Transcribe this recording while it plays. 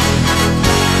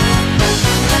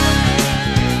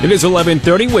It is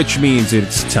 11:30, which means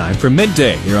it's time for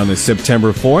midday here on this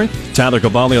September 4th. Tyler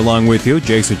Cavalli along with you,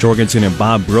 Jason Jorgensen and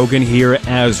Bob Brogan here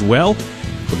as well.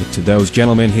 We'll get to those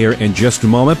gentlemen here in just a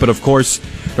moment. But of course,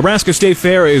 Nebraska State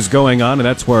Fair is going on, and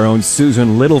that's where our own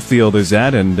Susan Littlefield is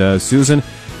at. And Susan,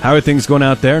 how are things going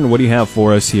out there, and what do you have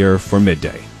for us here for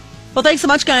midday? Well, thanks so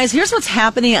much, guys. Here's what's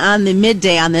happening on the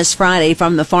midday on this Friday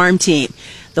from the farm team.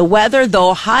 The weather,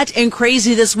 though hot and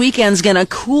crazy this weekend, is going to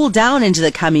cool down into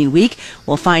the coming week.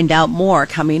 We'll find out more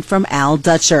coming from Al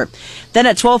Dutcher. Then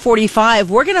at 12:45,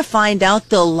 we're going to find out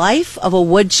the life of a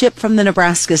wood chip from the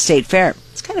Nebraska State Fair.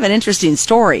 It's kind of an interesting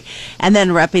story. And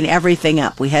then wrapping everything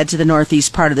up, we head to the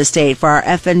northeast part of the state for our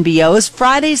FNBO's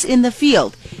Fridays in the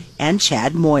Field and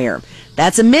Chad Moyer.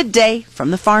 That's a midday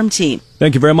from the farm team.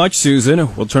 Thank you very much,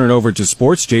 Susan. We'll turn it over to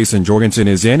sports. Jason Jorgensen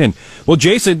is in. And, well,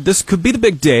 Jason, this could be the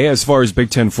big day as far as Big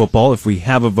Ten football. If we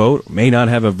have a vote, may not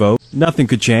have a vote, nothing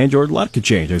could change, or a lot could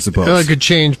change, I suppose. Well, it could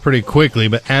change pretty quickly,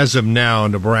 but as of now,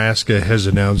 Nebraska has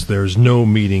announced there's no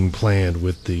meeting planned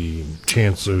with the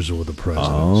chancellors or the presidents.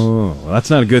 Oh, well,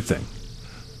 that's not a good thing.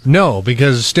 No,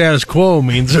 because status quo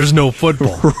means there's no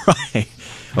football. Right.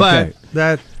 But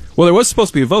okay. Well, there was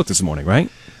supposed to be a vote this morning,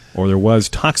 right? Or there was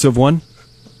talks of one?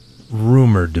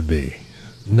 Rumored to be.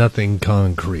 Nothing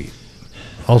concrete.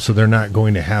 Also, they're not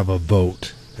going to have a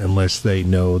vote unless they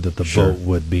know that the vote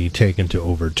would be taken to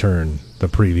overturn the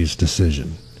previous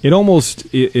decision. It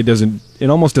almost doesn't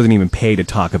even pay to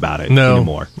talk about it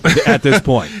anymore at this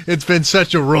point. It's been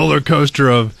such a roller coaster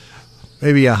of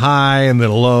maybe a high and then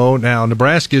a low. Now,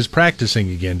 Nebraska is practicing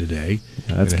again today.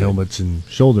 That's good. Helmets and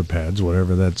shoulder pads,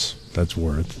 whatever that's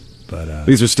worth. But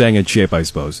these are staying in shape, I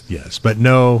suppose. Yes, but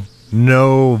no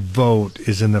vote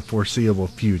is in the foreseeable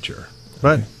future.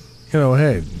 But,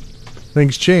 hey,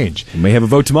 things change. We may have a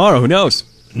vote tomorrow. Who knows?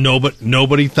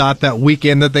 Nobody thought that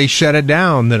weekend that they shut it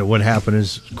down that it would happen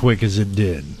as quick as it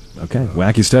did. Okay,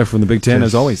 wacky stuff from the Big Ten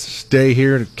as always. Stay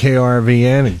here at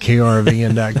KRVN and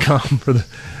KRVN.com for the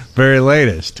very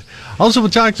latest. Also, we'll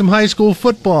talk some high school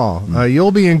football.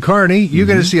 You'll be in Kearney. You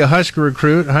get to see a Husker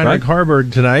recruit, Heinrich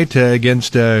Harburg, tonight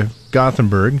against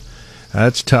Gothenburg.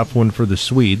 That's a tough one for the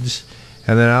Swedes.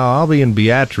 And then I'll be in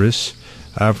Beatrice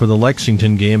for the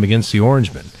Lexington game against the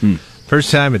Orangemen. First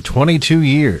time in 22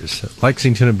 years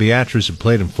Lexington and Beatrice have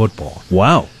played in football.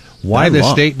 Wow. Why the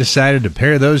state decided to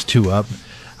pair those two up,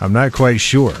 I'm not quite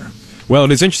sure. Well,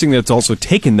 it is interesting that it's also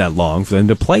taken that long for them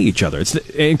to play each other.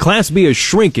 And Class B is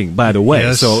shrinking, by the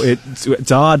way, so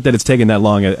it's odd that it's taken that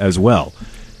long as well.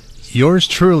 Yours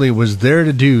truly was there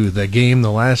to do the game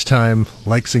the last time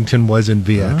Lexington was in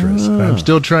Beatrice. I'm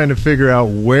still trying to figure out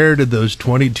where did those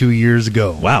 22 years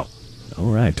go. Wow.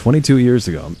 All right, 22 years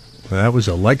ago. That was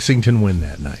a Lexington win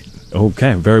that night.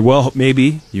 Okay, very well.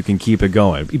 Maybe you can keep it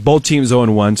going. Both teams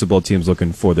 0-1, so both teams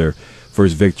looking for their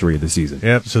first victory of the season.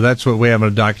 Yep, so that's what we have on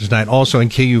the docket tonight. Also in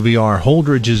KUVR,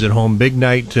 Holdridge is at home. Big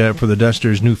night for the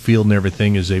Dusters, new field and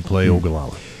everything as they play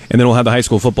Ogallala. And then we'll have the high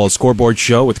school football scoreboard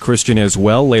show with Christian as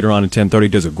well later on at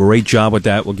 10:30. Does a great job with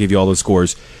that. We'll give you all the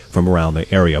scores from around the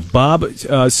area. Bob,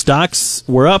 stocks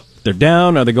were up. They're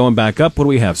down. Are they going back up? What do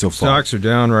we have so far? Stocks are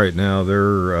down right now.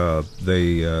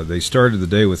 They started the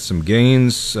day with some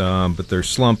gains, but they're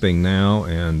slumping now,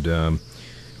 and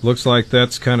looks like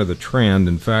that's kind of the trend.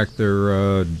 In fact,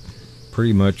 they're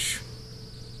pretty much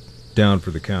down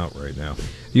for the count right now.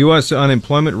 U.S.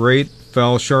 unemployment rate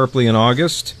fell sharply in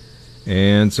August.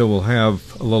 And so we'll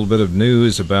have a little bit of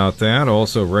news about that.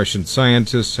 Also, Russian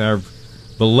scientists have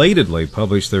belatedly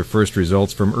published their first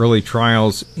results from early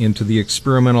trials into the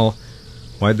experimental,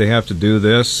 why'd they have to do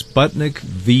this, Sputnik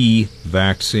V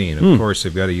vaccine. Of course,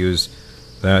 they've got to use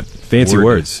that fancy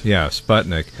words. Yeah,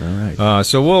 Sputnik. All right.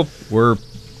 So we're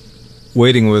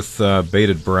waiting with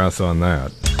bated breath on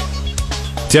that.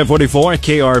 10:44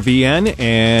 KRVN,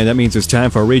 and that means it's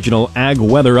time for a regional ag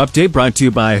weather update brought to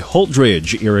you by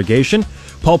Holdridge Irrigation.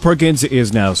 Paul Perkins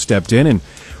is now stepped in, and,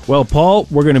 well, Paul,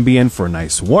 we're going to be in for a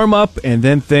nice warm-up, and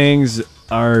then things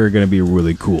are going to be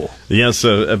really cool. Yes,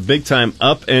 a big-time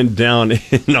up and down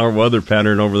in our weather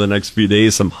pattern over the next few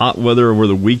days. Some hot weather over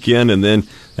the weekend, and then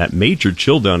that major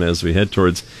chill down as we head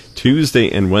towards Tuesday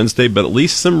and Wednesday, but at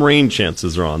least some rain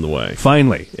chances are on the way.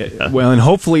 Finally. Well, and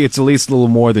hopefully it's at least a little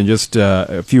more than just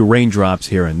a few raindrops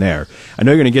here and there. I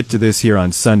know you're going to get to this here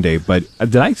on Sunday, but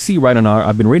did I see right on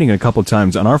I've been reading it a couple of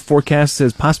times, on our forecast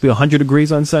says possibly 100 degrees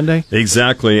on Sunday?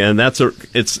 Exactly, and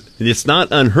it's not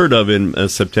unheard of in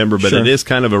September, but it is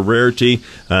kind of a rarity.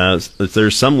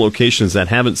 There's some locations that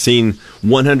haven't seen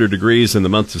 100 degrees in the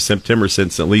month of September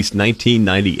since at least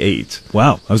 1998.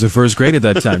 Wow, I was in first grade at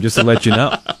that time, just to let you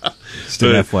know. Just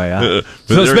an FYI.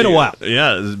 So it's been a while.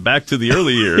 Yeah, back to the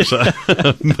early years.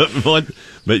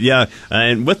 But yeah,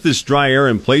 and with this dry air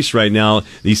in place right now,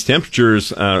 these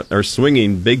temperatures are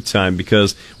swinging big time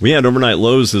because we had overnight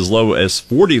lows as low as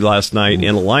 40 last night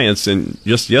in Alliance, and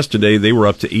just yesterday they were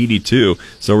up to 82.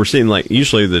 So we're seeing like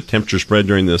usually the temperature spread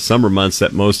during the summer months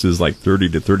at most is like 30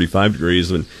 to 35 degrees,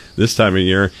 and this time of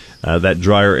year that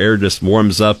drier air just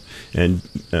warms up and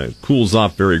cools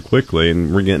off very quickly,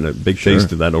 and we're getting a big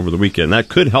taste of that over the weekend. That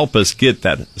could help us get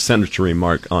that century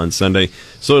mark on Sunday,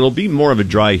 so it'll be more of a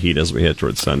dry heat as we head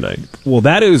towards Sunday. Well,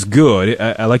 that is good.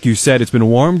 Like you said, it's been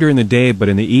warm during the day, but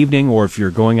in the evening, or if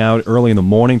you're going out early in the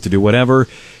morning to do whatever,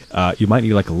 you might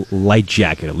need like a light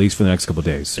jacket, at least for the next couple of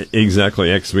days.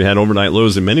 Exactly, because we had overnight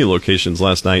lows in many locations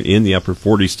last night in the upper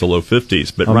 40s to low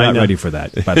 50s. But I'm right not now, ready for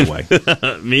that, by the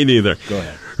way. Me neither. Go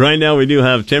ahead. Right now, we do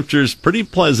have temperatures pretty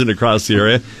pleasant across the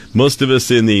area. Most of us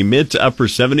in the mid to upper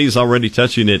 70s, already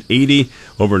touching at 80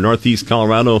 over northeast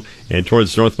Colorado and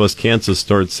towards northwest Kansas,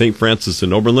 towards St. Francis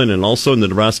and Oberlin, and also in the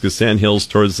Nebraska Sandhills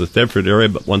towards the Thedford area.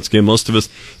 But once again, most of us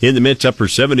in the mid to upper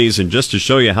 70s. And just to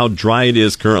show you how dry it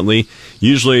is currently,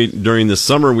 usually during the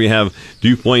summer we have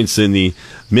dew points in the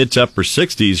mid to upper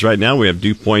 60s. Right now we have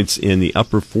dew points in the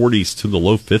upper 40s to the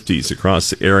low 50s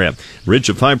across the area. Ridge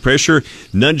of high pressure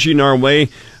nudging our way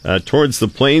towards the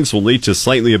plains will lead to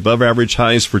slightly above average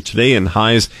highs for today, and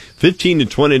highs 15 to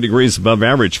 20 degrees above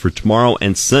average for tomorrow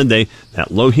and Sunday.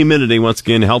 That low humidity once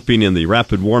again helping in the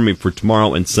rapid warming for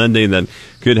tomorrow and Sunday. That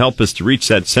could help us to reach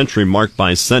that century mark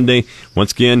by Sunday.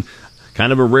 Once again,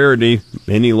 kind of a rarity.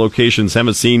 Many locations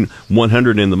haven't seen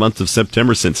 100 in the month of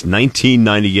September since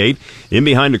 1998. In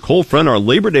behind a cold front, our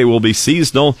Labor Day will be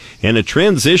seasonal and a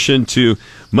transition to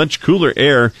much cooler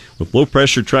air with low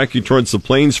pressure tracking towards the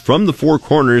plains from the Four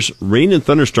Corners. Rain and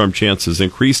thunderstorm chances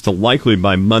increase to likely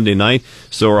by Monday night.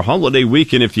 So our holiday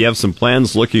weekend, if you have some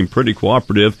plans, looking pretty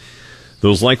cooperative.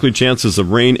 Those likely chances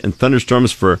of rain and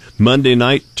thunderstorms for Monday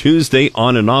night, Tuesday,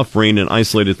 on and off rain and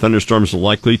isolated thunderstorms are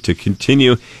likely to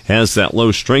continue as that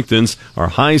low strengthens. Our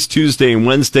highs Tuesday and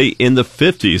Wednesday in the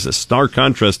 50s, a stark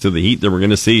contrast to the heat that we're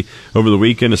going to see over the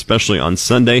weekend, especially on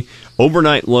Sunday.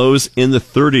 Overnight lows in the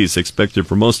 30s expected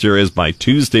for most areas by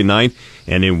Tuesday night.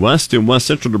 And in west and west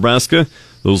central Nebraska,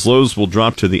 those lows will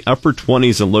drop to the upper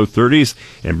 20s and low 30s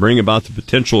and bring about the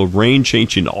potential of rain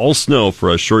changing to all snow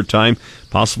for a short time,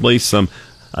 possibly some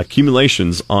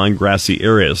accumulations on grassy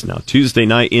areas. Now, Tuesday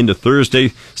night into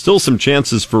Thursday, still some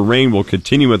chances for rain will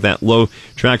continue with that low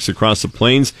tracks across the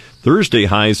plains. Thursday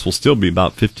highs will still be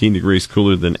about 15 degrees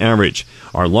cooler than average.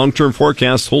 Our long-term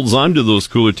forecast holds on to those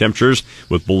cooler temperatures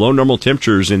with below normal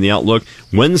temperatures in the outlook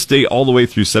Wednesday all the way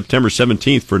through September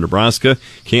 17th for Nebraska,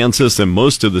 Kansas, and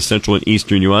most of the central and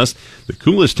eastern U.S. The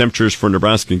coolest temperatures for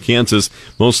Nebraska and Kansas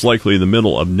most likely the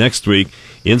middle of next week.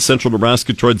 In central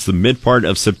Nebraska towards the mid part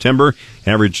of September,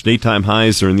 average daytime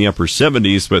highs are in the upper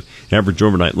 70s with average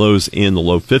overnight lows in the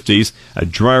low 50s. A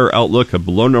drier outlook of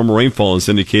below normal rainfall is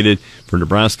indicated for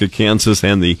Nebraska, Kansas,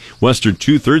 and the western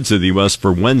two-thirds of the U.S.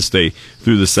 for Wednesday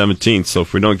through the 17th. So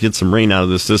if we don't get some rain out of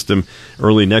the system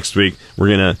early next week, we're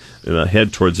going to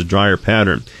head towards a drier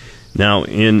pattern. Now,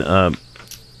 in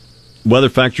weather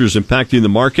factors impacting the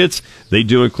markets, they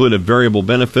do include a variable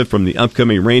benefit from the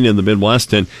upcoming rain in the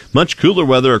Midwest and much cooler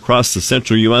weather across the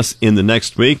central U.S. in the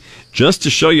next week. Just to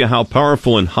show you how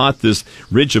powerful and hot this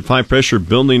ridge of high pressure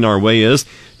building our way is,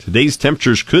 today's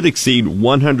temperatures could exceed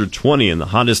 120 in the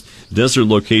hottest desert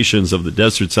locations of the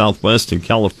desert Southwest and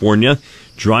California.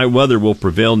 Dry weather will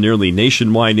prevail nearly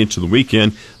nationwide into the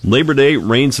weekend. Labor Day,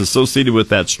 rains associated with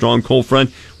that strong cold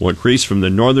front will increase from the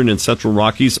northern and central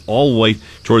Rockies all the way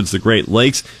towards the Great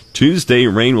Lakes. Tuesday,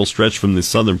 rain will stretch from the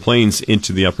southern plains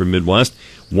into the upper Midwest.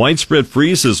 Widespread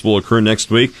freezes will occur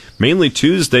next week, mainly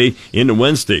Tuesday into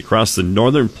Wednesday across the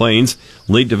northern plains.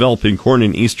 Late developing corn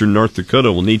in eastern North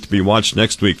Dakota will need to be watched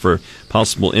next week for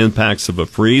possible impacts of a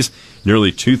freeze.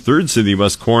 Nearly two-thirds of the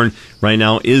U.S. corn right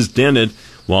now is dented,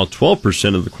 while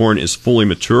 12% of the corn is fully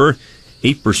mature.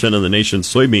 8% of the nation's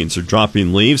soybeans are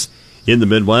dropping leaves. In the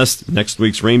Midwest, next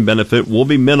week's rain benefit will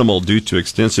be minimal due to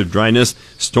extensive dryness.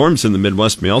 Storms in the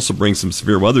Midwest may also bring some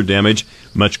severe weather damage.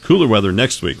 Much cooler weather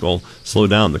next week will slow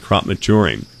down the crop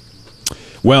maturing.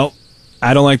 Well,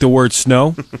 I don't like the word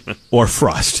snow or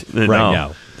frost right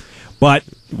now. But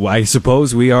I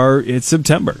suppose it's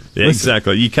September. Yeah,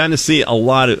 exactly. You kind of see a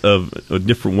lot of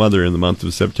different weather in the month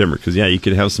of September because, you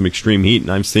could have some extreme heat,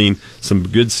 and I'm seeing some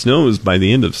good snows by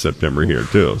the end of September here,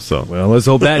 too. So, well, let's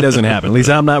hope that doesn't happen. At least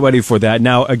I'm not ready for that.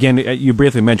 Now, again, you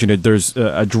briefly mentioned it. There's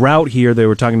a drought here. They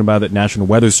were talking about that National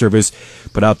Weather Service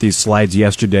put out these slides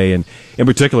yesterday, and in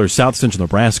particular, South Central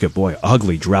Nebraska, boy,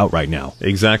 ugly drought right now.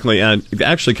 Exactly. And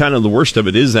actually, kind of the worst of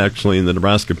it is actually in the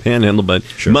Nebraska Panhandle, but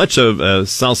much of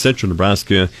South Central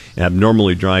Nebraska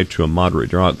abnormally dry to a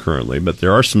moderate drought currently, but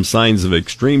there are some signs of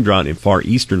extreme drought in far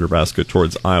eastern Nebraska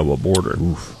towards Iowa border.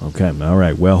 Oof, okay, all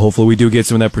right. Well, hopefully we do get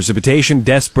some of that precipitation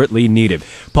desperately needed.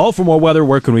 Paul, for more weather,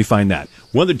 where can we find that?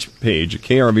 Weather page at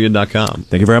krvn.com.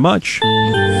 Thank you very much.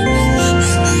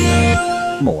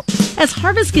 More. As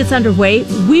harvest gets underway,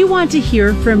 we want to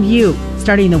hear from you.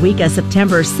 Starting the week of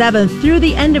September 7th through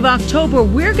the end of October,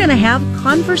 we're going to have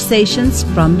Conversations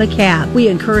from the Cab. We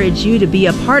encourage you to be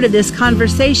a part of this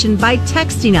conversation by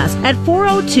texting us at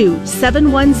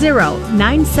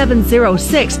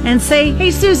 402-710-9706 and say, "Hey,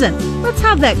 Susan, let's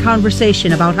have that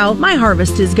conversation about how my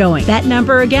harvest is going." That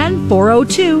number again,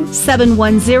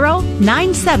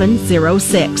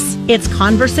 402-710-9706. It's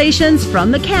Conversations from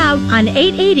the Cab on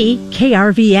 880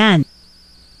 KRVN.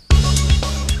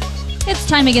 It's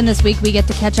time again this week. We get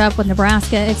to catch up with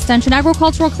Nebraska Extension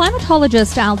agricultural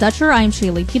climatologist Al Dutcher. I'm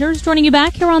Shaylee Peters, joining you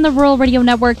back here on the Rural Radio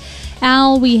Network.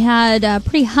 Al, we had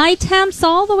pretty high temps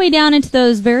all the way down into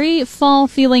those very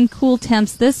fall-feeling cool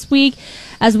temps this week.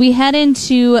 As we head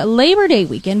into Labor Day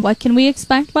weekend, what can we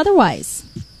expect weather-wise?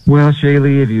 Well,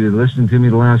 Shaylee, if you had listened to me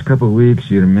the last couple of weeks,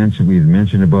 we'd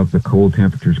mentioned about the cold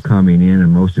temperatures coming in,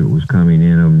 and most of it was coming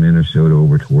in of Minnesota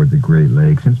over toward the Great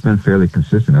Lakes. And it's been fairly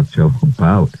consistent up till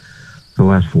about the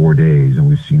last 4 days, and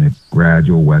we've seen a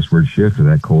gradual westward shift of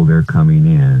that cold air coming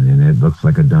in, and it looks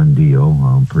like a done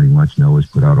deal. Pretty much NOAA's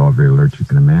put out all the alerts you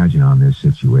can imagine on this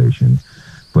situation.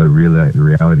 But really, the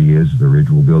reality is the ridge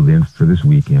will build in for this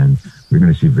weekend. We're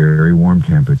going to see very warm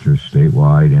temperatures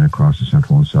statewide and across the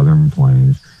central and southern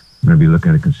plains. We're going to be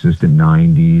looking at consistent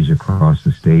 90s across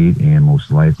the state, and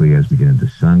most likely as we get into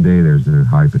Sunday, there's a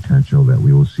high potential that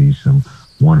we will see some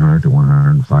 100 to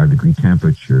 105 degree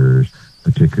temperatures,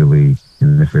 particularly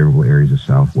in the favorable areas of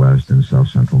southwest and south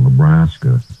central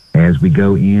Nebraska. As we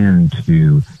go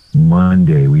into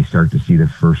Monday, we start to see the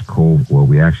first cold, well,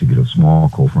 we actually get a small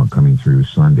cold front coming through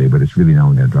Sunday, but it's really not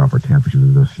only going to drop our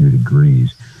temperatures a few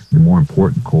degrees. The more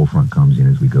important cold front comes in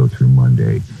as we go through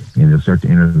Monday, and it'll start to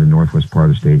enter the northwest part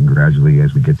of the state, and gradually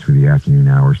as we get through the afternoon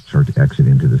hours, start to exit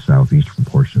into the southeastern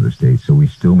portion of the state. So we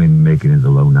still may make it into the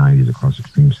low 90s across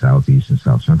extreme southeast and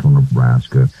south central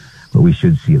Nebraska, but we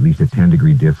should see at least a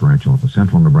 10-degree differential in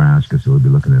central Nebraska, so we'll be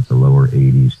looking at the lower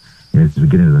 80s. And as we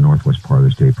get into the northwest part of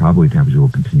the state, probably temperature will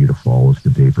continue to fall as the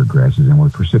day progresses, and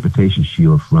with precipitation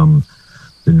shield from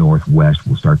the northwest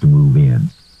will start to move in.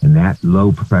 And that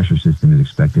low pressure system is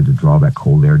expected to draw that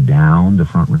cold air down the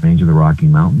front range of the Rocky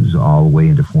Mountains all the way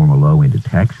into form a low into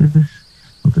Texas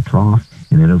with the trough,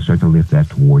 and then it'll start to lift that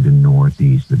toward the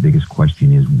northeast. The biggest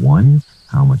question is, one,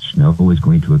 how much snow is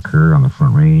going to occur on the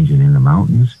front range and in the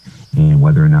mountains, and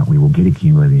whether or not we will get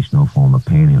accumulating snowfall in the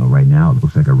Panhandle. Right now, it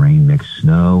looks like a rain mixed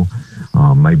snow.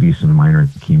 Might be some minor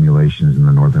accumulations in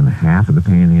the northern half of the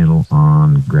Panhandle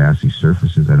on grassy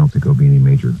surfaces. I don't think there'll be any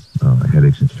major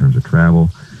headaches in terms of travel.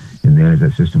 And then as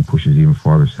that system pushes even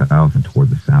farther south and toward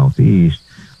the southeast,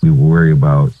 we worry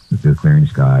about the clearing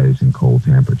skies and cold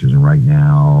temperatures. And right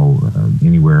now,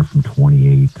 anywhere from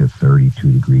 28 to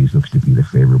 32 degrees looks to be the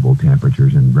favorable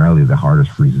temperatures. And really, the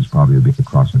hardest freezes probably will be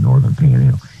across the northern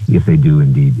Panhandle, if they do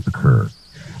indeed occur.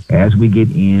 As we get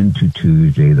into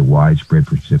Tuesday, the widespread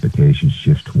precipitation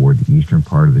shifts toward the eastern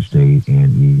part of the state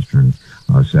and eastern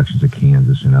sections of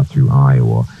Kansas and up through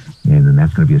Iowa. And then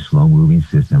that's going to be a slow-moving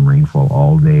system, rainfall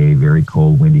all day, very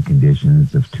cold, windy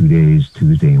conditions of 2 days,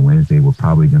 Tuesday and Wednesday. We're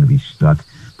probably going to be stuck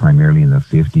primarily in the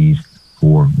 50s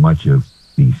for much of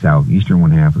the southeastern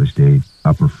one half of the state,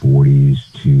 upper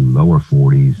 40s to lower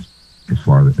 40s as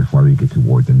far as you get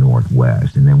toward the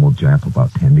northwest. And then we'll jump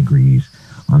about 10 degrees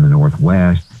on the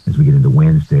northwest. As we get into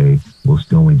Wednesday, we'll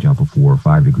still only jump 4 or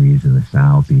 5 degrees in the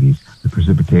southeast. The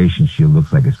precipitation shield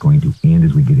looks like it's going to end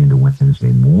as we get into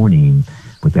Wednesday morning,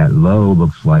 but that low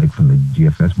looks like from the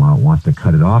GFS model wants to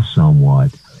cut it off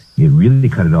somewhat. It really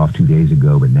cut it off 2 days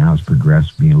ago, but now it's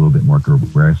progressed, being a little bit more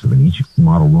aggressive, and each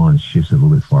model run shifts a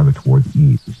little bit farther toward the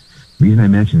east. The reason I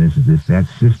mention this is if that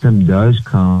system does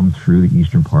come through the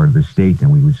eastern part of the state,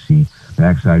 then we would see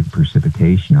backside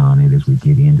precipitation on it as we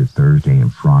get into Thursday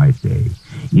and Friday.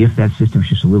 If that system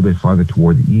shifts a little bit farther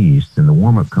toward the east, then the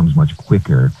warm-up comes much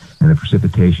quicker, and the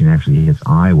precipitation actually hits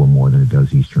Iowa more than it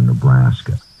does eastern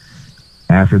Nebraska.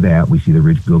 After that, we see the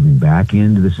ridge building back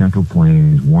into the Central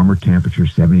Plains, warmer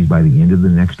temperatures, 70s by the end of the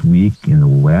next week in the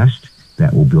west.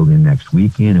 That will build in next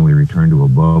weekend, and we return to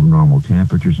above normal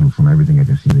temperatures. And from everything I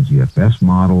can see in the GFS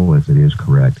model, if it is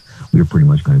correct, we are pretty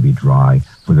much going to be dry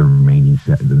for the remaining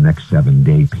the next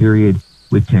 7-day period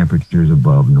with temperatures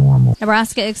above normal.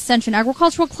 Nebraska Extension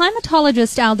agricultural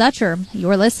climatologist Al Dutcher.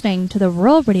 You're listening to the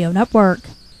Rural Radio Network.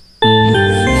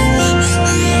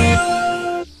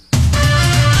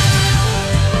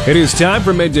 It is time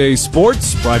for Midday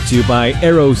Sports, brought to you by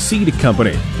Arrow Seed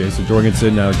Company. Jason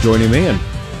Jorgensen now joining me. And,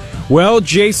 well,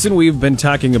 Jason, we've been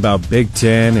talking about Big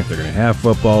Ten, if they're going to have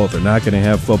football, if they're not going to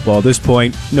have football. At this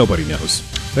point, nobody knows.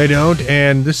 They don't,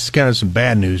 and this is kind of some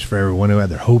bad news for everyone who had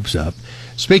their hopes up.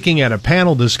 Speaking at a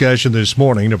panel discussion this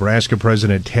morning, Nebraska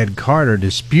President Ted Carter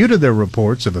disputed the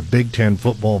reports of a Big Ten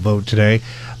football vote today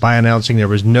by announcing there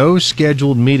was no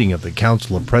scheduled meeting of the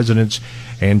Council of Presidents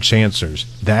and Chancellors.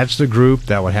 That's the group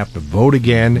that would have to vote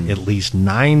again. At least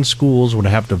 9 schools would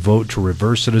have to vote to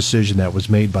reverse a decision that was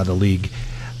made by the league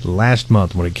last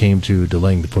month when it came to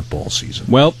delaying the football season.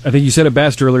 Well, I think you said it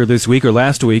best earlier this week or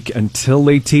last week, until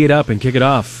they tee it up and kick it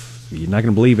off. You're not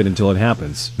going to believe it until it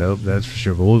happens. Nope, that's for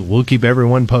sure. But we'll keep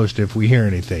everyone posted if we hear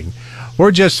anything.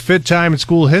 Or just fit time in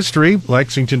school history.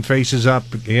 Lexington faces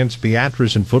up against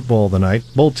Beatrice in football tonight.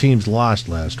 Both teams lost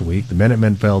last week. The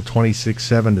Minutemen fell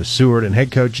 26-7 to Seward, and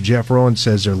head coach Jeff Rowan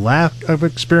says their lack of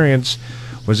experience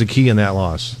was a key in that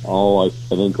loss. I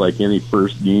think like any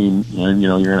first game, you're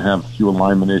going to have a few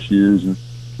alignment issues. And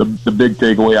the big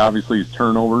takeaway, obviously, is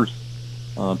turnovers.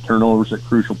 Turnovers at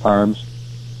crucial times.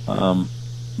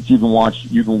 You can watch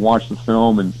the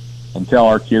film and tell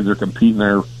our kids are competing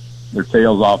their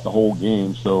tails off the whole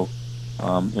game. So,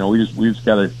 we just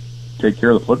got to take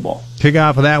care of the football.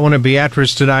 Kickoff of that one at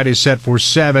Beatrice tonight is set for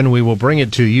 7. We will bring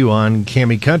it to you on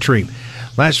Cami Country.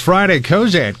 Last Friday,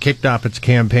 Cozad kicked off its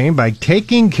campaign by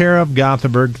taking care of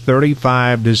Gothenburg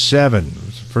 35-7. It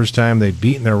was the first time they'd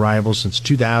beaten their rivals since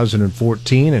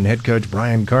 2014, and head coach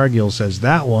Brian Cargill says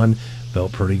that one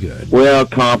felt pretty good. Well,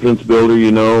 confidence builder,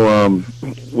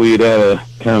 we had a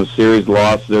kind of series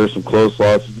loss there, some close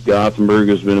losses. Gothenburg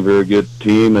has been a very good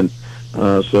team, and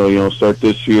so, start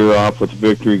this year off with a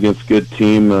victory against a good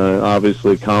team,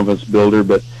 obviously a confidence builder.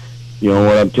 But,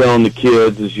 what I'm telling the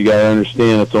kids is you got to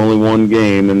understand it's only one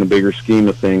game in the bigger scheme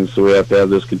of things, so we have to have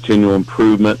this continual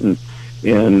improvement and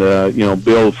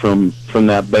build from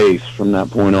that base, from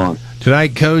that point on.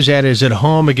 Tonight, Cozad is at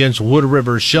home against Wood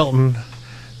River Shelton.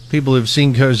 People who've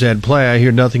seen Cozad play, I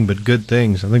hear nothing but good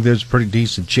things. I think there's a pretty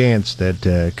decent chance that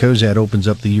Cozad opens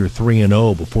up the year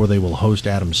 3-0 before they will host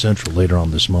Adams Central later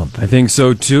on this month. I think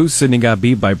so, too. Sydney got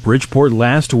beat by Bridgeport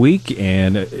last week,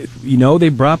 and, they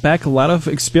brought back a lot of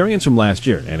experience from last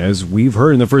year. And as we've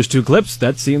heard in the first 2 clips,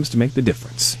 that seems to make the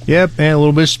difference. Yep, and a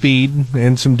little bit of speed,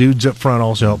 and some dudes up front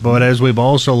also. But as we've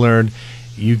also learned,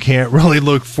 you can't really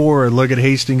look forward. Look at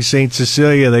Hastings St.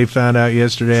 Cecilia. They found out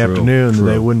yesterday afternoon that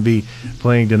they wouldn't be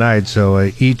playing tonight. So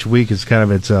each week is kind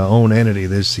of its own entity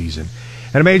this season.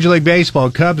 And in Major League Baseball,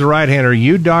 Cubs right-hander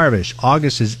Yu Darvish,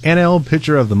 August's NL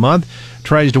Pitcher of the Month,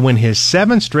 tries to win his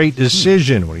 7th straight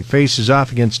decision when he faces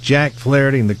off against Jack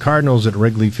Flaherty and the Cardinals at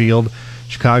Wrigley Field.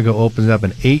 Chicago opens up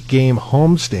an 8-game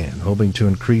homestand, hoping to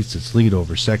increase its lead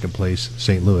over second-place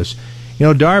St. Louis.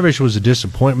 Darvish was a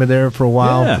disappointment there for a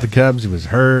while for the Cubs. He was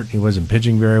hurt. He wasn't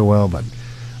pitching very well, but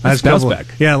last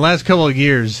couple of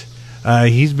years,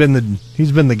 he's been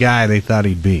the guy they thought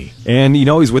he'd be. And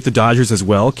he's with the Dodgers as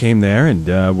well. Came there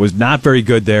and was not very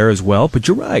good there as well. But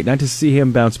you're right, not to see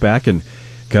him bounce back. And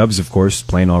Cubs, of course,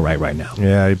 playing all right now.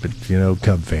 Yeah, but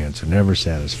Cub fans are never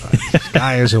satisfied. The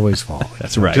sky is always falling.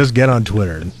 That's right. Just get on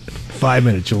Twitter. In 5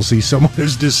 minutes, you'll see someone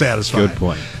who's dissatisfied. Good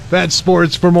point. That's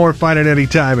sports. For more, find it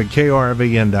anytime at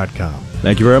krvn.com.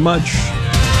 Thank you very much.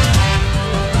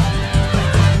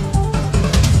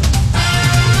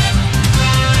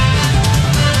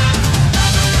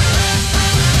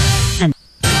 And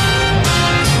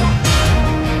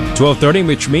 12:30,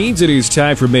 which means it is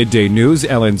time for Midday News.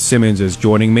 Ellen Simmons is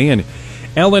joining me, and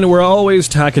Ellen, we're always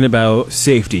talking about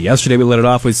safety. Yesterday we let it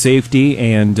off with safety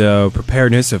and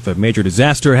preparedness if a major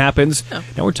disaster happens. Oh.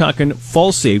 Now we're talking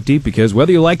fall safety because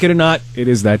whether you like it or not, it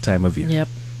is that time of year. Yep.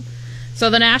 So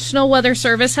the National Weather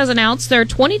Service has announced their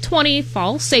 2020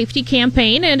 fall safety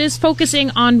campaign and is focusing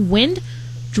on wind,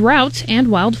 drought, and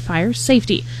wildfire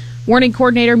safety. Warning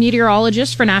coordinator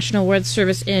meteorologist for National Weather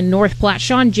Service in North Platte,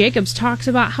 Sean Jacobs, talks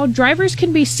about how drivers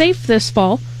can be safe this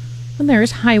fall when there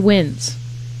is high winds.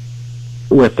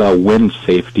 With wind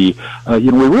safety, we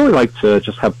really like to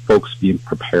just have folks being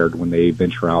prepared when they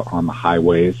venture out on the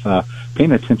highways,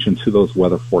 paying attention to those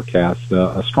weather forecasts.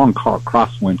 A strong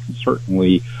crosswind can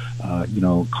certainly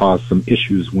cause some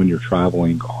issues when you're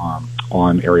traveling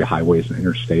on area highways and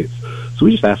interstates. So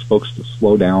we just ask folks to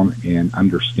slow down and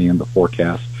understand the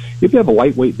forecast. If you have a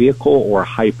lightweight vehicle or a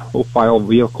high-profile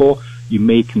vehicle, you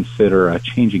may consider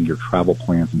changing your travel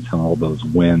plans until all those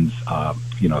winds,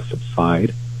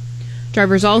 subside.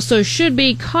 Drivers also should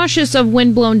be cautious of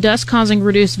wind-blown dust causing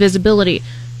reduced visibility.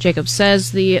 Jacobs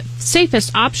says the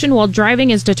safest option while driving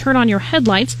is to turn on your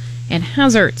headlights and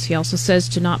hazards. He also says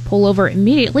to not pull over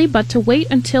immediately, but to wait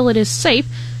until it is safe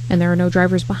and there are no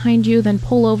drivers behind you, then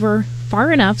pull over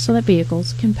far enough so that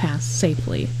vehicles can pass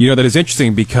safely. You know, that is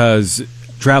interesting because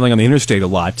traveling on the interstate a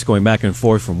lot, going back and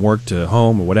forth from work to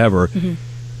home or whatever,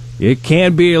 it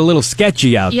can be a little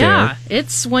sketchy out there. Yeah,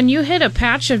 it's when you hit a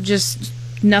patch of just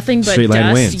nothing but straight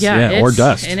line dust. winds, or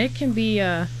dust. And it can be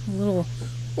a little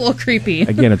creepy.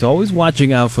 Again, it's always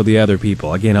watching out for the other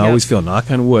people. Again, I always feel, knock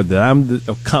on wood, that I'm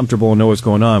comfortable and know what's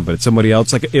going on, but it's somebody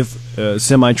else. Like if a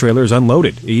semi-trailer is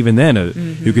unloaded, even then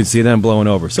you can see them blowing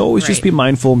over. So always just be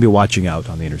mindful and be watching out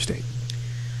on the interstate.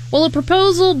 Well, a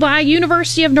proposal by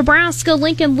University of Nebraska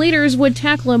Lincoln leaders would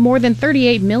tackle a more than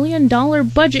 $38 million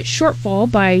budget shortfall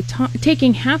by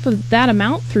taking half of that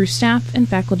amount through staff and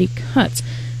faculty cuts.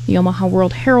 The Omaha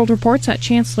World Herald reports that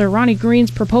Chancellor Ronnie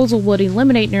Green's proposal would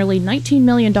eliminate nearly $19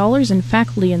 million in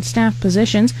faculty and staff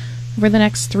positions over the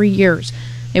next 3 years.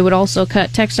 It would also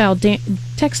cut textile,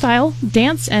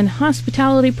 dance, and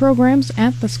hospitality programs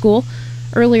at the school.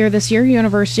 Earlier this year,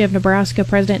 University of Nebraska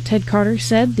President Ted Carter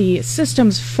said the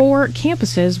system's 4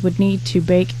 campuses would need to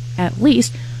bake at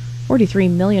least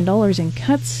 $43 million in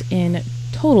cuts in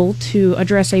total to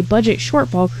address a budget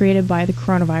shortfall created by the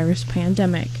coronavirus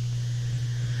pandemic.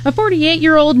 A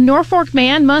 48-year-old Norfolk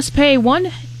man must pay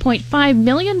 $1.5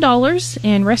 million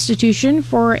in restitution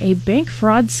for a bank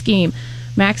fraud scheme.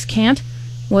 Max Kant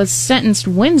was sentenced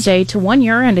Wednesday to 1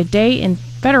 year and a day in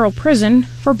federal prison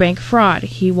for bank fraud.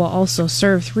 He will also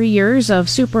serve 3 years of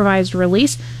supervised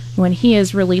release when he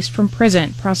is released from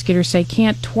prison. Prosecutors say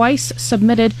Kant twice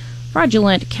submitted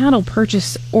fraudulent cattle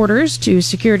purchase orders to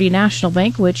Security National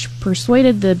Bank, which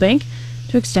persuaded the bank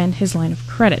to extend his line of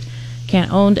credit.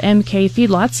 Kant owned MK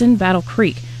Feedlots in Battle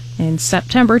Creek. In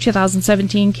September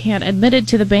 2017, Kant admitted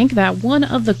to the bank that one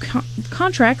of the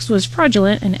contracts was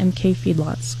fraudulent and MK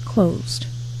Feedlots closed.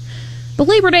 The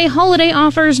Labor Day holiday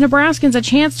offers Nebraskans a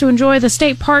chance to enjoy the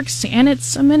state parks and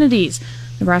its amenities.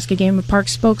 Nebraska Game and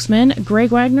Parks spokesman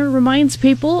Greg Wagner reminds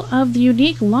people of the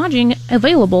unique lodging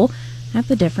available at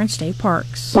the different state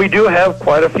parks. We do have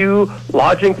quite a few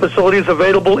lodging facilities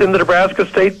available in the Nebraska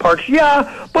state parks.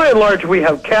 Yeah, by and large we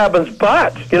have cabins,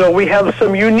 but, we have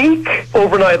some unique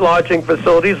overnight lodging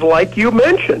facilities like you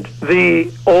mentioned.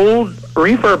 The old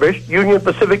refurbished Union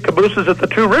Pacific cabooses at the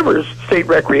Two Rivers State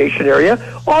Recreation Area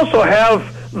also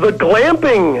have the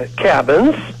glamping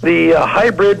cabins, the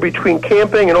hybrid between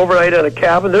camping and overnight in a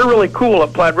cabin. They're really cool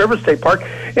at Platte River State Park.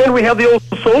 And we have the old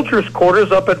soldiers'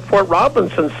 quarters up at Fort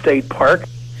Robinson State Park.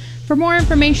 For more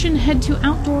information, head to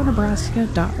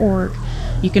OutdoorNebraska.org.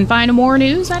 You can find more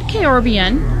news at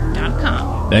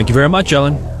KRBN.com. Thank you very much,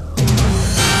 Ellen.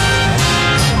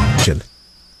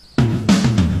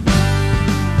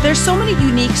 There's so many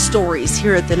unique stories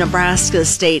here at the Nebraska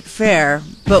State Fair,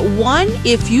 but one,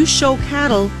 if you show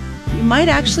cattle, you might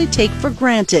actually take for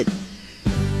granted.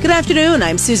 Good afternoon,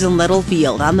 I'm Susan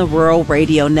Littlefield on the Rural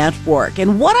Radio Network,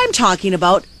 and what I'm talking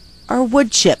about are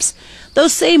wood chips.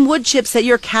 Those same wood chips that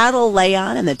your cattle lay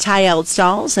on in the tie-out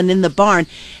stalls and in the barn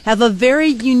have a very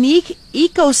unique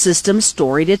ecosystem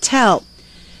story to tell.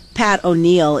 Pat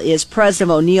O'Neill is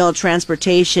president of O'Neill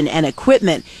Transportation and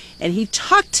Equipment, and he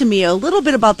talked to me a little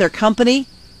bit about their company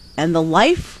and the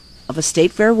life of a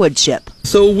state fair wood chip.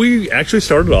 So we actually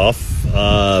started off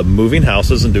moving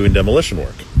houses and doing demolition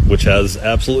work, which has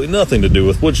absolutely nothing to do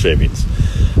with wood shavings.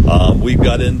 We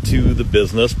got into the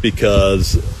business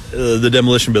because the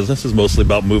demolition business is mostly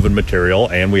about moving material,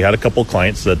 and we had a couple of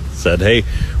clients that said, hey,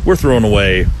 we're throwing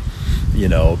away,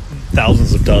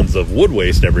 thousands of tons of wood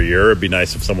waste every year. It'd be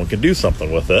nice if someone could do something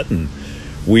with it. And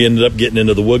we ended up getting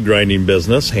into the wood grinding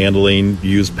business, handling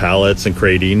used pallets and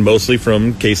crating, mostly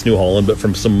from Case New Holland, but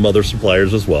from some other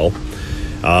suppliers as well.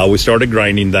 We started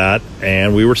grinding that,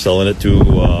 and we were selling it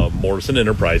to Morrison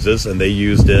Enterprises, and they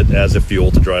used it as a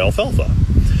fuel to dry alfalfa.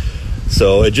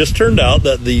 So it just turned out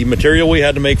that the material we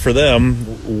had to make for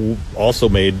them also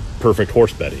made perfect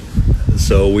horse bedding.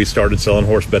 So we started selling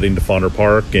horse bedding to Fauner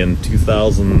Park in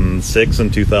 2006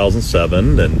 and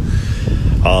 2007, and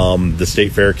the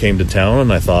state fair came to town,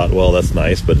 and I thought, well, that's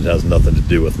nice, but it has nothing to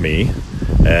do with me.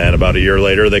 And about a year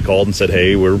later, they called and said,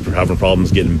 hey, we're having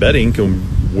problems getting bedding.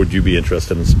 Would you be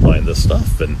interested in supplying this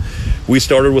stuff? And we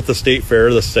started with the State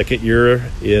Fair the second year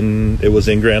it was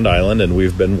in Grand Island, and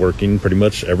we've been working pretty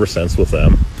much ever since with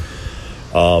them.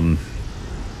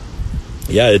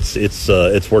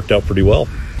 It's worked out pretty well.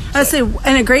 I'd say,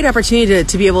 and a great opportunity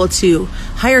to be able to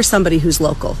hire somebody who's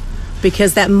local,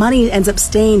 because that money ends up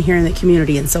staying here in the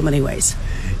community in so many ways.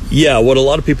 Yeah, what a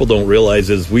lot of people don't realize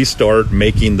is we start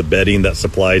making the bedding that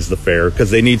supplies the fair, because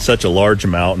they need such a large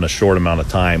amount in a short amount of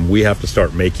time. We have to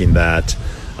start making that.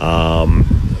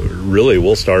 Really,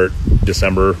 we'll start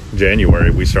December,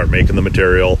 January. We start making the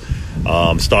material,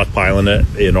 stockpiling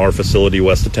it in our facility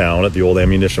west of town at the old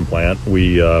ammunition plant.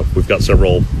 We've got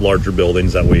several larger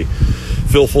buildings that we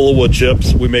fill full of wood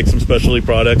chips. We make some specialty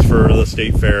products for the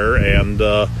State Fair, and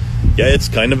it's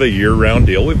kind of a year-round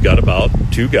deal. We've got about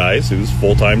 2 guys whose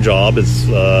full-time job is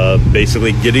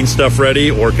basically getting stuff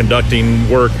ready or conducting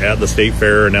work at the State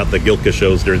Fair and at the Gilka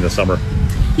shows during the summer.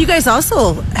 You guys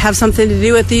also have something to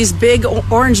do with these big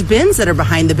orange bins that are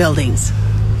behind the buildings.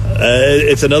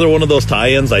 It's another one of those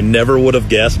tie-ins I never would have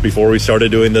guessed before we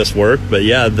started doing this work. But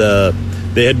yeah,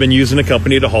 they had been using a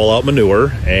company to haul out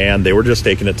manure, and they were just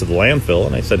taking it to the landfill.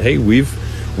 And I said, hey,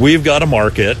 we've got a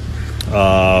market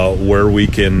where we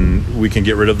can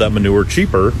get rid of that manure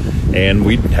cheaper, and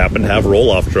we happen to have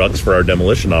roll-off trucks for our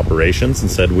demolition operations,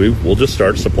 and said we'll just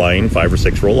start supplying 5 or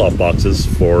 6 roll-off boxes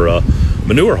for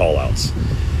manure haul-outs.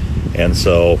 And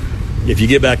so if you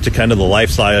get back to kind of the life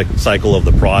cycle of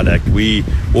the product,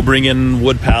 we'll bring in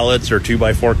wood pallets or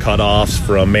 2x4 cutoffs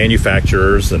from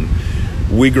manufacturers, and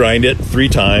we grind it 3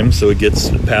 times, so it gets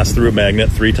passed through a magnet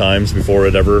 3 times before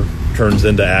it ever turns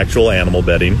into actual animal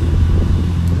bedding.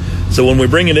 So when we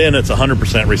bring it in, it's 100%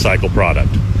 recycled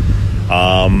product.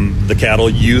 The cattle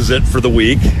use it for the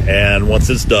week, and once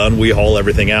it's done, we haul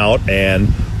everything out, and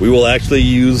we will actually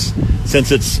use, since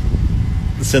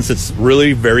it's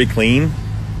really very clean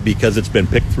because it's been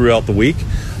picked throughout the week,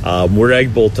 we're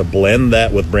able to blend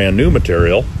that with brand new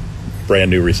recycled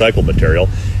material,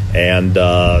 and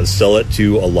sell it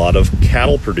to a lot of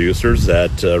cattle producers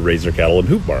that raise their cattle in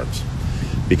hoop barns,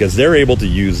 because they're able to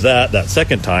use that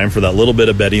second time for that little bit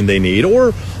of bedding they need.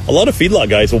 Or a lot of feedlot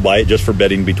guys will buy it just for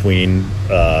bedding between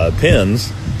pins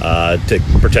to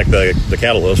protect the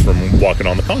cattle hoofs from walking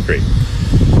on the concrete.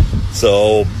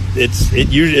 So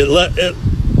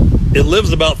it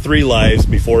lives about 3 lives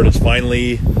before it's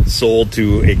finally sold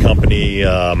to a company.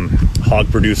 Hog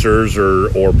producers or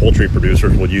poultry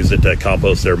producers will use it to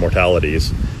compost their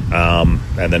mortalities, and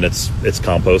then it's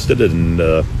composted and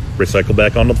recycled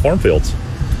back onto the farm fields.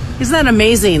 Isn't that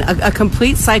amazing? A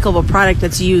complete cycle of a product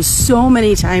that's used so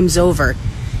many times over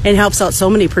and helps out so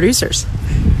many producers.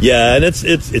 Yeah, and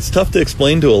it's tough to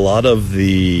explain to a lot of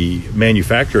the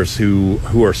manufacturers who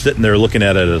are sitting there looking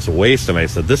at it as a waste. And I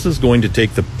said, this is going to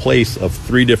take the place of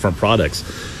 3 different products.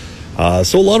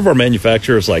 So a lot of our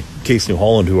manufacturers, like Case New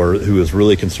Holland, who is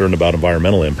really concerned about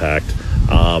environmental impact,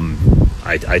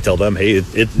 I tell them, hey,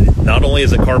 it not only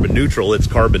is it carbon neutral, it's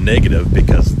carbon negative,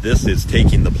 because this is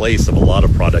taking the place of a lot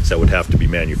of products that would have to be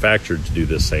manufactured to do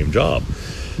this same job.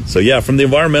 So yeah, from the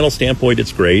environmental standpoint,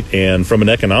 it's great, and from an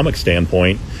economic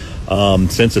standpoint,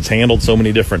 since it's handled so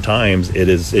many different times,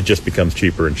 it just becomes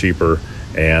cheaper and cheaper.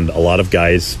 And a lot of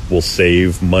guys will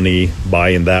save money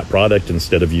buying that product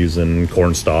instead of using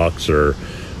corn stalks or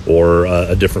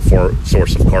a different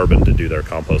source of carbon to do their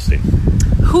composting.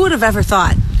 Who would have ever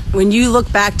thought, when you look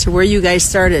back to where you guys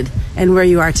started and where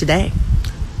you are today?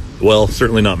 Well,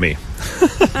 certainly not me.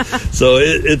 So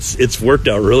it's worked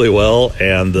out really well,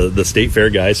 and the State Fair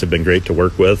guys have been great to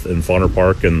work with, and Fauner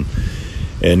Park and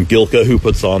Gilka, who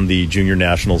puts on the Junior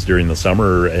Nationals during the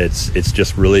summer. It's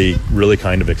just really, really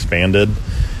kind of expanded,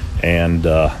 and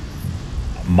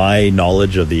my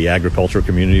knowledge of the agricultural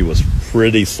community was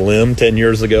pretty slim 10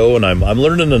 years ago, and I'm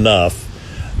learning enough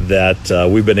that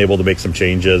we've been able to make some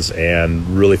changes and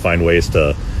really find ways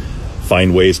to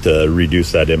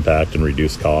reduce that impact and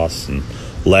reduce costs. And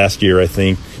last year, I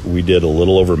think we did a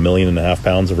little over 1.5 million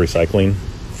pounds of recycling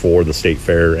for the State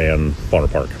Fair and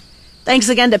Fauner Park. Thanks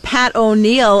again to Pat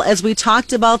O'Neill as we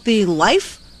talked about the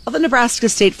life of the Nebraska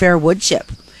State Fair wood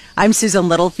chip. I'm Susan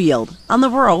Littlefield on the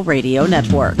Rural Radio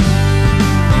Network.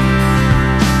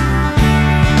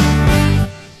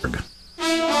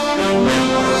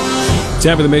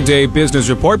 Time for the Midday Business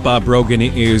Report. Bob Brogan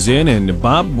is in. And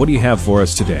Bob, what do you have for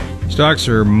us today? Stocks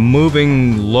are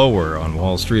moving lower on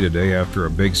Wall Street today after a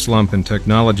big slump in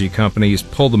technology companies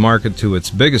pulled the market to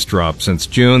its biggest drop since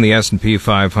June. The S&P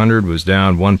 500 was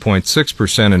down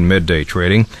 1.6% in midday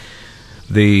trading.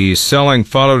 The selling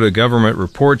followed a government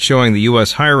report showing the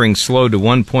U.S. hiring slowed to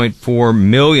 1.4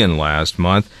 million last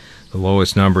month, the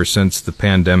lowest number since the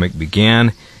pandemic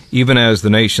began. even as the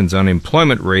nation's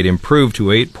unemployment rate improved to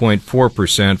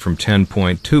 8.4% from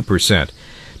 10.2%.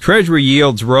 Treasury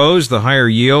yields rose. The higher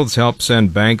yields help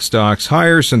send bank stocks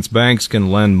higher since banks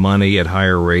can lend money at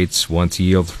higher rates once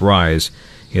yields rise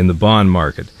in the bond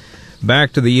market.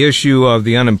 Back to the issue of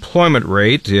the unemployment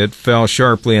rate, it fell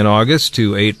sharply in August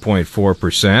to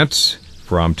 8.4%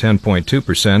 from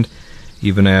 10.2%,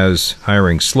 even as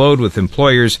hiring slowed, with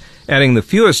employers adding the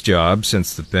fewest jobs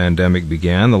since the pandemic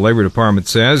began. The Labor Department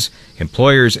says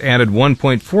employers added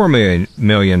 1.4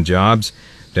 million jobs,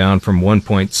 down from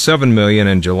 1.7 million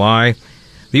in July.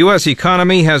 The U.S.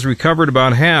 economy has recovered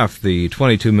about half the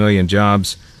 22 million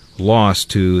jobs lost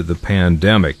to the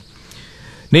pandemic.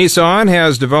 Nissan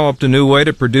has developed a new way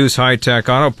to produce high-tech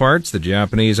auto parts. The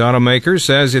Japanese automaker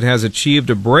says it has achieved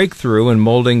a breakthrough in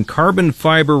molding carbon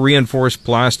fiber reinforced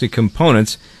plastic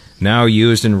components now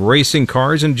used in racing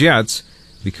cars and jets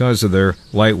because of their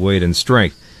lightweight and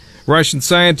strength. Russian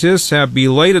scientists have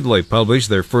belatedly published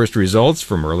their first results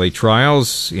from early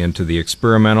trials into the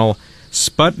experimental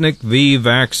Sputnik V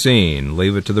vaccine,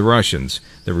 leave it to the Russians,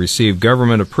 that received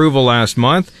government approval last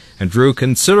month and drew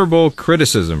considerable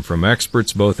criticism from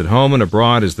experts both at home and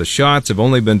abroad, as the shots have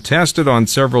only been tested on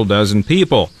several dozen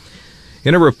people.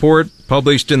 In a report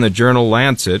published in the journal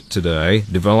Lancet today,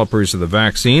 developers of the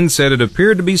vaccine said it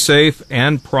appeared to be safe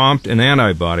and prompt an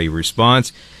antibody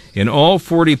response in all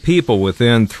 40 people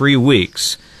within 3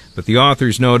 weeks, but the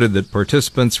authors noted that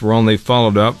participants were only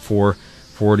followed up for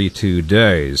 42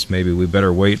 days. Maybe we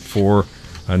better wait for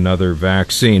another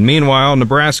vaccine. Meanwhile,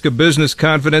 Nebraska business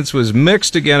confidence was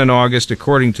mixed again in August,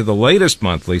 according to the latest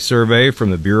monthly survey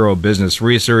from the Bureau of Business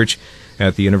Research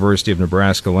at the University of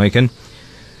Nebraska-Lincoln.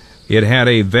 It had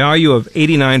a value of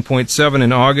 89.7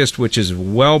 in August, which is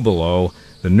well below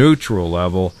the neutral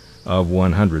level of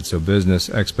 100. So business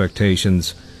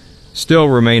expectations still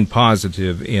remain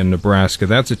positive in Nebraska.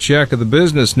 That's a check of the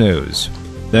business news.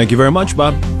 Thank you very much,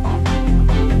 Bob.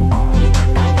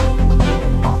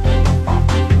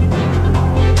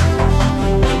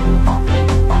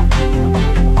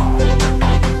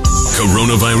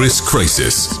 Coronavirus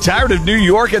crisis. Tired of New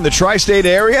York and the tri-state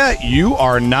area? You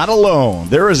are not alone.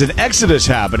 There is an exodus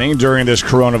happening during this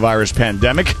coronavirus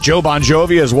pandemic. Joe Bon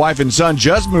Jovi, his wife and son,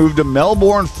 just moved to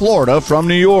Melbourne, Florida from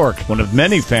New York, one of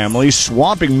many families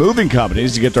swamping moving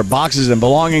companies to get their boxes and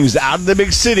belongings out of the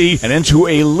big city and into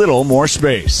a little more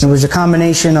space. It was a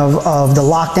combination of the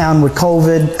lockdown with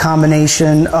COVID,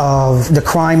 combination of the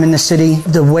crime in the city,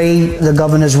 the way the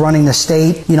governor's running the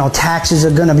state. Taxes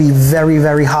are going to be very,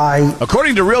 very high.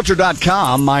 According to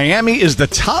Realtor.com, Miami is the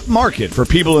top market for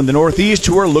people in the Northeast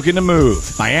who are looking to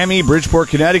move. Miami, Bridgeport,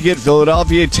 Connecticut,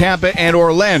 Philadelphia, Tampa, and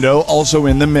Orlando also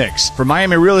in the mix. For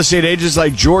Miami real estate agents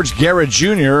like George Garrett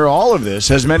Jr., all of this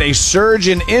has meant a surge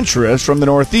in interest from the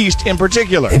Northeast in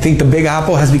particular. I think the Big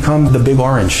Apple has become the Big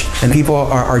Orange, and people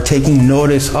are taking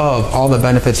notice of all the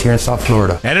benefits here in South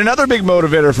Florida. And another big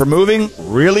motivator for moving,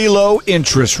 really low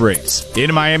interest rates.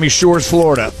 In Miami Shores,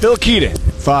 Florida, Phil Keaton,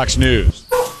 Fox News.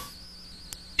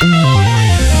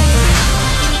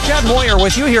 Chad Moyer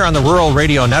with you here on the Rural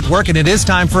Radio Network, and it is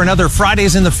time for another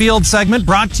Fridays in the Field segment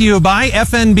brought to you by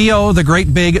FNBO, the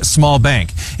Great Big Small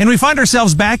Bank. And we find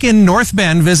ourselves back in North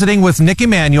Bend visiting with Nick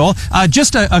Emanuel.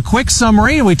 Just a quick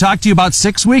summary. We talked to you about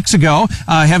 6 weeks ago.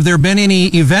 Have there been any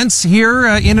events here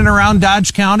in and around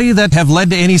Dodge County that have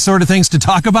led to any sort of things to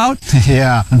talk about?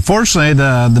 Yeah, unfortunately,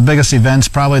 the biggest event's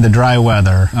probably the dry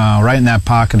weather. Right in that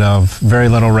pocket of very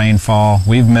little rainfall.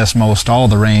 We've missed most all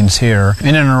the rains here.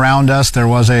 In and around us, there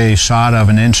was a shot of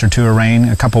an inch or two of rain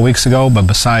a couple weeks ago, but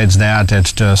besides that,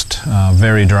 it's just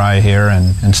very dry here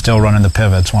and still running the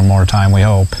pivots one more time, we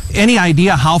hope. Any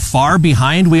idea how far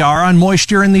behind we are on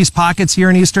moisture in these pockets here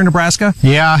in eastern Nebraska?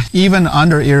 Yeah, even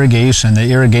under irrigation,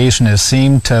 the irrigation has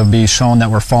seemed to be shown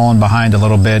that we're falling behind a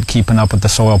little bit, keeping up with the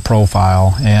soil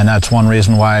profile, and that's one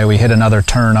reason why we hit another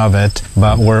turn of it.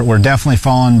 But we're definitely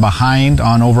falling behind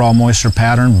on overall moisture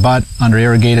pattern, but under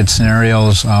irrigated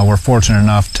scenarios, we're fortunate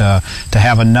enough to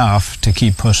have enough to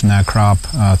keep pushing that crop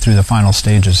through the final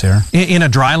stages here. In a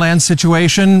dryland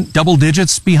situation, double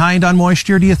digits behind on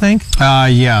moisture, do you think?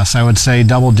 Yes, I would say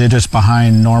double digits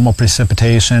behind normal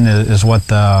precipitation is what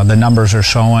the numbers are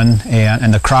showing,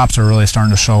 and the crops are really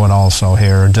starting to show it also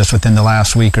here. Just within the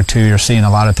last week or two, you're seeing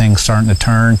a lot of things starting to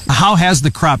turn. How has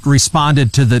the crop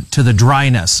responded to the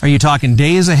dryness? Are you talking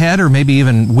days ahead or maybe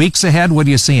even weeks ahead? What are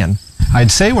you seeing? I'd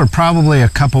say we're probably a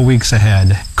couple weeks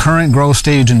ahead. Current growth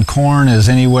stage in corn is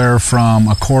anywhere from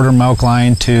a quarter milk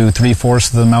line to 3/4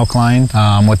 of the milk line,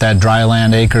 with that dry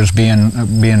land acres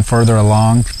being further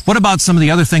along. What about some of the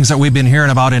other things that we've been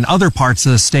hearing about in other parts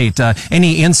of the state?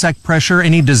 Any insect pressure,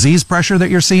 any disease pressure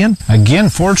that you're seeing? Again,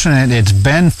 fortunate, it's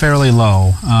been fairly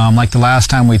low. Like the last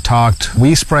time we talked,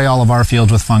 we spray all of our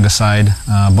fields with fungicide,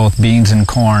 both beans and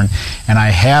corn, and I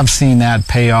have seen that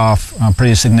pay off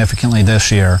pretty significantly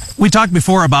this year. We talked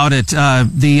before about it,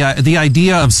 the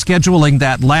idea of scheduling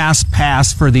that last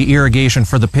pass for the irrigation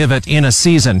for the pivot in a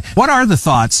season. What are the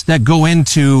thoughts that go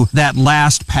into that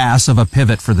last pass of a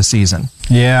pivot for the season?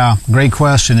 Yeah, great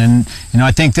question. And,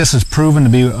 I think this has proven to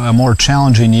be a more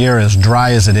challenging year as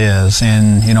dry as it is.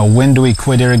 And, when do we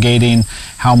quit irrigating?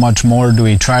 How much more do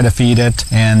we try to feed it?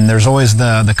 And there's always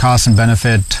the cost and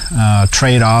benefit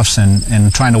trade-offs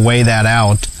and trying to weigh that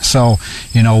out. So,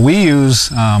 we use,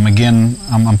 again,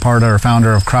 I'm part or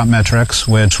founder of Crop Metrics,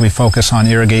 which we focus on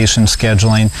irrigation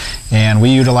scheduling, and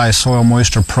we utilize soil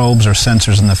moisture probes or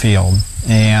sensors in the field.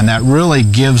 And that really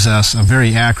gives us a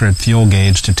very accurate fuel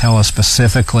gauge to tell us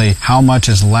specifically how much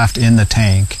is left in the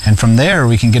tank. And from there,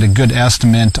 we can get a good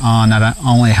estimate on not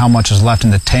only how much is left in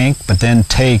the tank, but then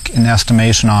take an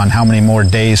estimation on how many more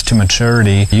days to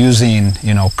maturity using,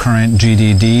 current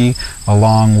GDD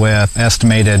along with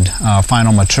estimated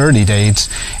final maturity dates.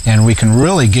 And we can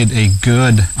really get a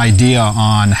good idea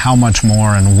on how much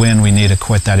more and when we need to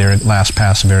quit that last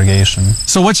pass of irrigation.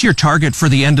 So what's your target for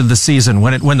the end of the season?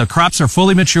 When the crops are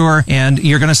fully mature and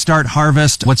you're going to start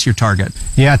harvest, what's your target?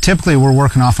 Yeah, typically we're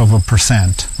working off of a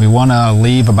percent. We want to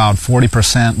leave about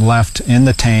 40% left in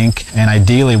the tank, and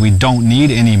ideally we don't need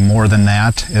any more than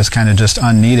that. It's kind of just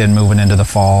unneeded moving into the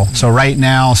fall. So right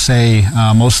now, say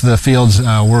most of the fields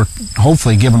we're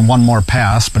hopefully given one more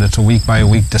pass, but it's a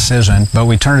week-by-week decision. But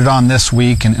we turned it on this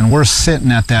week, and we're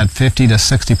sitting at that 50 to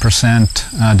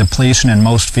 60% depletion in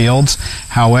most fields.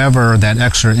 However, that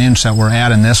extra inch that we're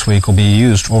adding this week will be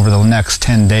used over the next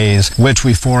 10 days, which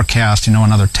we forecast,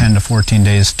 another 10 to 14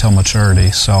 days till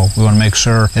maturity. So we want to make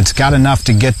sure it's got enough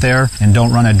to get there and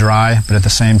don't run it dry, but at the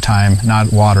same time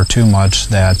not water too much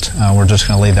that we're just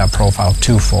going to leave that profile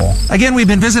too full. Again, we've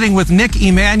been visiting with Nick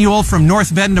Emanuel from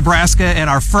North Bend, Nebraska, and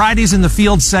our Fridays in the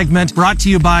Field segment brought to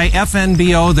you by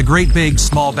FNBO, the Great Big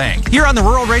Small Bank. Here on the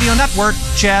Rural Radio Network,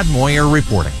 Chad Moyer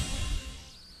reporting.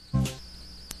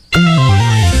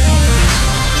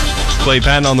 Clay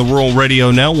Patton on the Rural Radio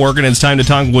Network, and it's time to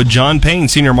talk with John Payne,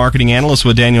 Senior Marketing Analyst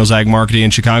with Daniels Ag Marketing in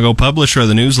Chicago, publisher of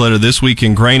the newsletter This Week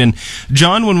in Grain. And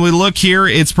John, when we look here,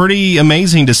 it's pretty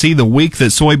amazing to see the week that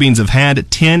soybeans have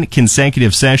had 10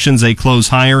 consecutive sessions. They close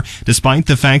higher, despite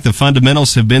the fact the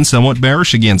fundamentals have been somewhat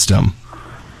bearish against them.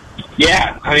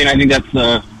 Yeah, I think that's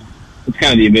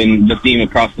kind of been the theme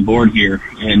across the board here.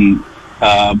 And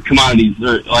commodities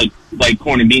are like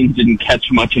corn and beans didn't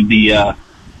catch much of the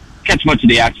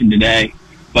action today,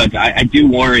 but I do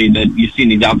worry that you've seen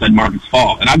these outside markets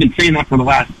fall, and I've been saying that for the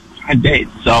last 5 days.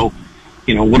 So,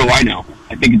 what do I know?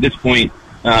 I think at this point,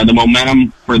 the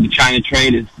momentum for the China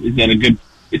trade is at a good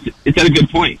it's at a good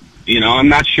point. I'm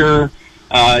not sure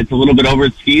it's a little bit over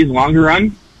its skis longer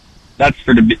run. That's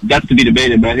to be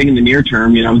debated, but I think in the near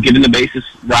term, given the basis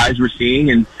rise we're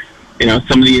seeing and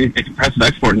some of the impressive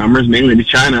export numbers, mainly to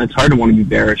China, it's hard to want to be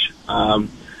bearish.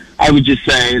 I would just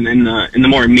say in the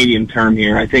more medium term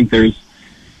here, I think there's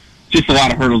just a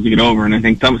lot of hurdles to get over, and I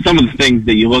think some of the things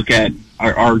that you look at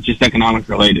are just economic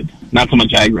related, not so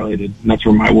much ag related, and that's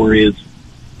where my worry is.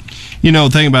 The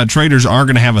thing about traders are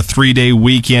going to have a 3-day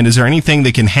weekend. Is there anything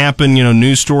that can happen,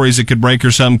 news stories that could break or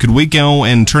something? Could we go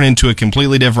and turn into a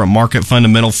completely different market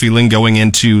fundamental feeling going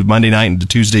into Monday night into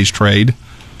Tuesday's trade?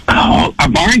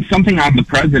 Barring something out of the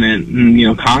president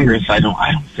and Congress, I don't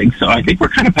think so. I think we're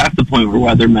kind of past the point where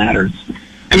weather matters.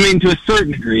 To a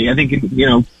certain degree, I think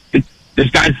there's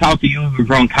guys south of you who are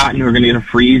growing cotton who are going to get a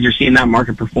freeze. You're seeing that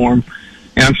market perform,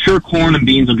 and I'm sure corn and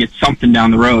beans will get something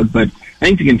down the road. But I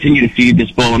think to continue to feed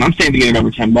this bull, and I'm saying to get it over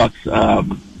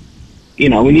 $10,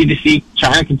 we need to see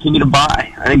China continue to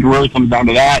buy. I think it really comes down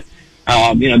to that.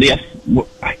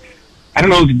 I don't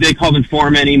know if they call it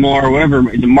Inform anymore or whatever,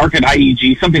 the market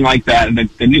IEG, something like that,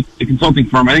 the consulting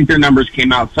firm, I think their numbers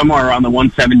came out somewhere around the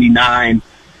 179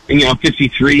 and,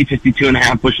 53,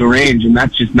 52.5 bushel range, and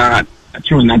that's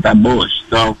really not that bullish.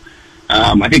 So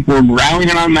I think we're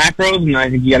rallying on macros, and I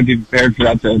think you got to be prepared for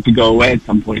that to go away at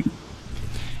some point.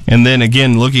 And then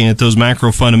again, looking at those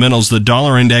macro fundamentals, the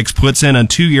dollar index puts in a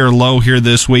 2-year low here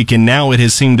this week, and now it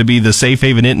has seemed to be the safe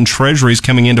haven in treasuries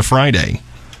coming into Friday.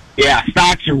 Yeah,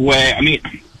 stocks are way.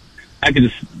 I could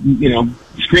just,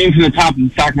 scream from the top of the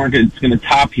stock market it's going to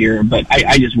top here, but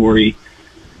I just worry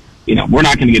we're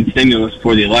not going to get stimulus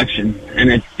before the election.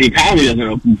 And if the economy doesn't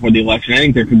open before the election, I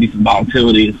think there could be some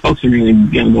volatility. Folks are really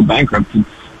going to go bankrupt.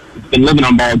 It's been living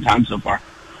on borrowed time so far.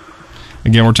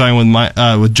 Again, we're talking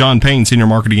with John Payne, Senior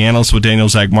Marketing Analyst with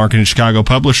Daniels Ag Marketing Chicago,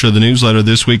 publisher of the newsletter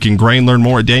This Week in Grain. Learn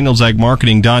more at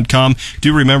danielsagmarketing.com.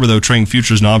 Do remember, though, trading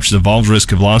futures and options involves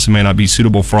risk of loss and may not be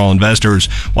suitable for all investors.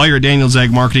 While you're at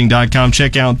danielsagmarketing.com,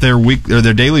 check out their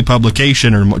daily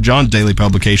publication, or John's daily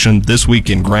publication, This Week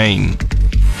in Grain.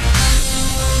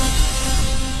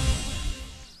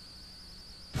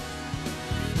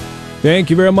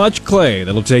 Thank you very much, Clay.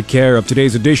 That'll take care of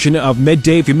today's edition of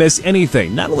Midday. If you miss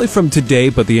anything, not only from today,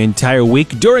 but the entire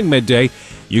week during Midday,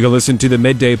 you can listen to the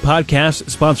Midday podcast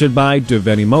sponsored by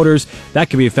Devaney Motors. That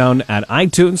can be found at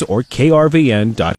iTunes or krvn.com.